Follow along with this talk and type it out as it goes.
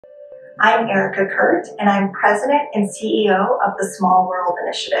I'm Erika Kurt, and I'm President and CEO of the Small World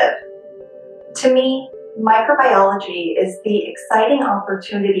Initiative. To me, microbiology is the exciting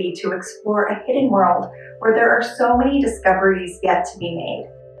opportunity to explore a hidden world where there are so many discoveries yet to be made.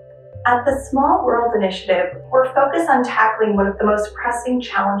 At the Small World Initiative, we're focused on tackling one of the most pressing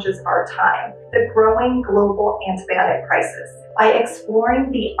challenges of our time, the growing global antibiotic crisis, by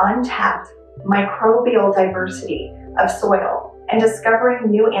exploring the untapped microbial diversity of soil and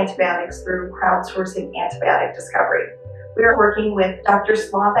discovering new antibiotics through crowdsourcing antibiotic discovery. We are working with Dr.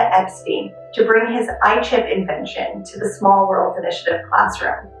 Slava Epstein to bring his iChip invention to the Small World Initiative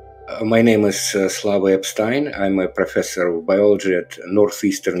classroom. My name is Slava Epstein. I'm a professor of biology at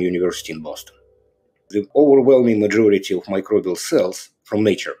Northeastern University in Boston. The overwhelming majority of microbial cells from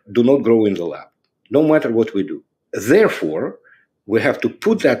nature do not grow in the lab, no matter what we do. Therefore, we have to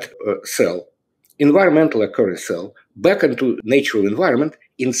put that cell, environmental occurring cell, back into natural environment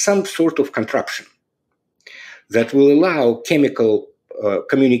in some sort of contraption that will allow chemical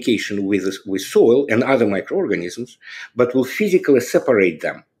communication with soil and other microorganisms, but will physically separate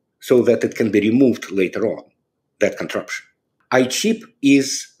them so that it can be removed later on, that contraption. iChip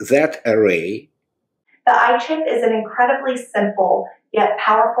is that array. The iChip is an incredibly simple yet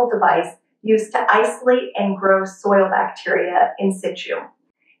powerful device used to isolate and grow soil bacteria in situ.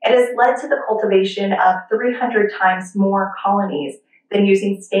 It has led to the cultivation of 300 times more colonies than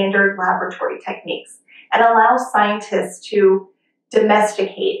using standard laboratory techniques, and allows scientists to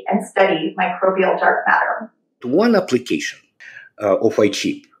domesticate and study microbial dark matter. One application of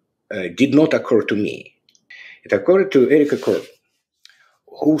iChip did not occur to me. It occurred to Erika Kurt,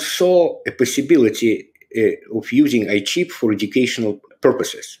 who saw a possibility of using iChip for educational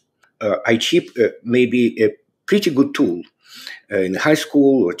purposes. iChip may be a pretty good tool in high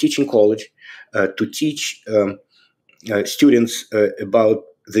school or teaching college to teach students about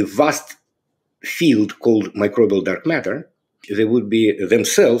the vast field called microbial dark matter. They would be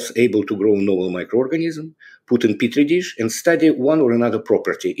themselves able to grow novel microorganisms, put in petri dish, and study one or another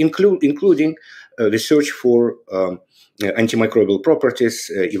property, including research for antimicrobial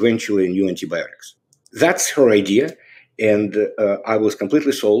properties, eventually new antibiotics. That's her idea, and I was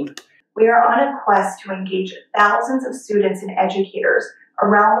completely sold. We are on a quest to engage thousands of students and educators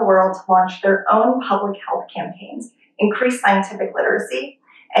around the world to launch their own public health campaigns, increase scientific literacy,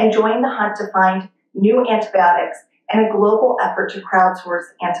 and join the hunt to find new antibiotics and a global effort to crowdsource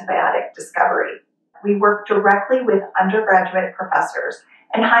antibiotic discovery. We work directly with undergraduate professors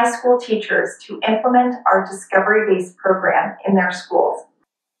and high school teachers to implement our discovery-based program in their schools.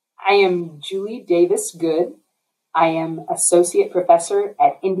 I am Julie Davis Good. I am Associate Professor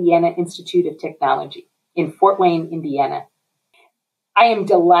at Indiana Institute of Technology in Fort Wayne, Indiana. I am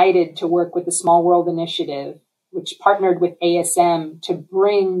delighted to work with the Small World Initiative, which partnered with ASM to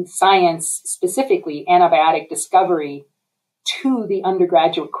bring science, specifically antibiotic discovery, to the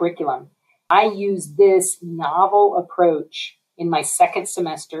undergraduate curriculum. I use this novel approach in my second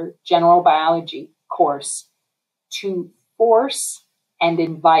semester general biology course to force and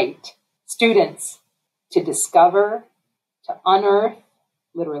invite students to discover, to unearth,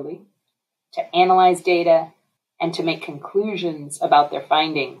 literally, to analyze data, and to make conclusions about their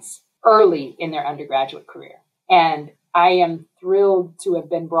findings early in their undergraduate career. And I am thrilled to have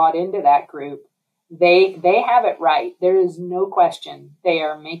been brought into that group. They have it right. There is no question. They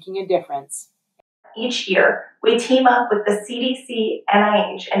are making a difference. Each year, we team up with the CDC,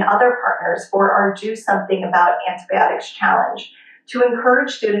 NIH, and other partners for our Do Something About Antibiotics Challenge to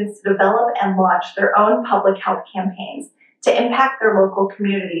encourage students to develop and launch their own public health campaigns to impact their local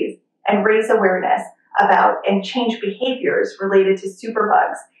communities and raise awareness about and change behaviors related to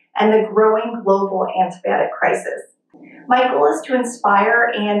superbugs and the growing global antibiotic crisis. My goal is to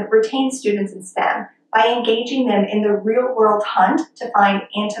inspire and retain students in STEM by engaging them in the real-world hunt to find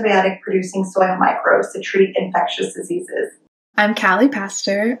antibiotic-producing soil microbes to treat infectious diseases. I'm Callie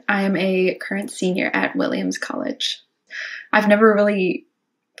Pastor. I am a current senior at Williams College. I've never really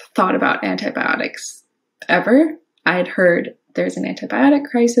thought about antibiotics ever. I'd heard there's an antibiotic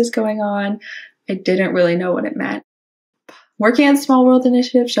crisis going on. I didn't really know what it meant. Working at the Small World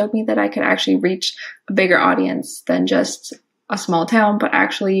Initiative showed me that I could actually reach a bigger audience than just a small town, but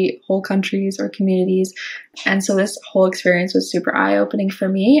actually whole countries or communities. And so this whole experience was super eye-opening for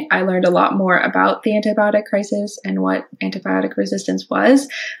me. I learned a lot more about the antibiotic crisis and what antibiotic resistance was.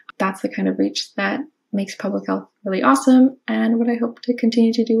 That's the kind of reach that makes public health really awesome and what I hope to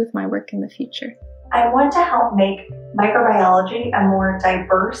continue to do with my work in the future. I want to help make microbiology a more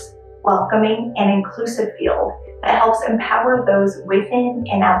diverse, welcoming, and inclusive field that helps empower those within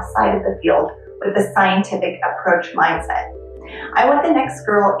and outside of the field with a scientific approach mindset. I want the next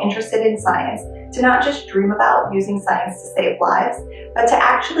girl interested in science to not just dream about using science to save lives, but to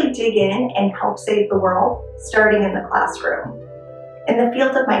actually dig in and help save the world, starting in the classroom. In the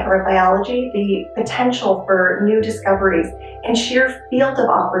field of microbiology, the potential for new discoveries and sheer field of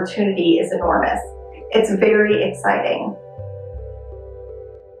opportunity is enormous. It's very exciting.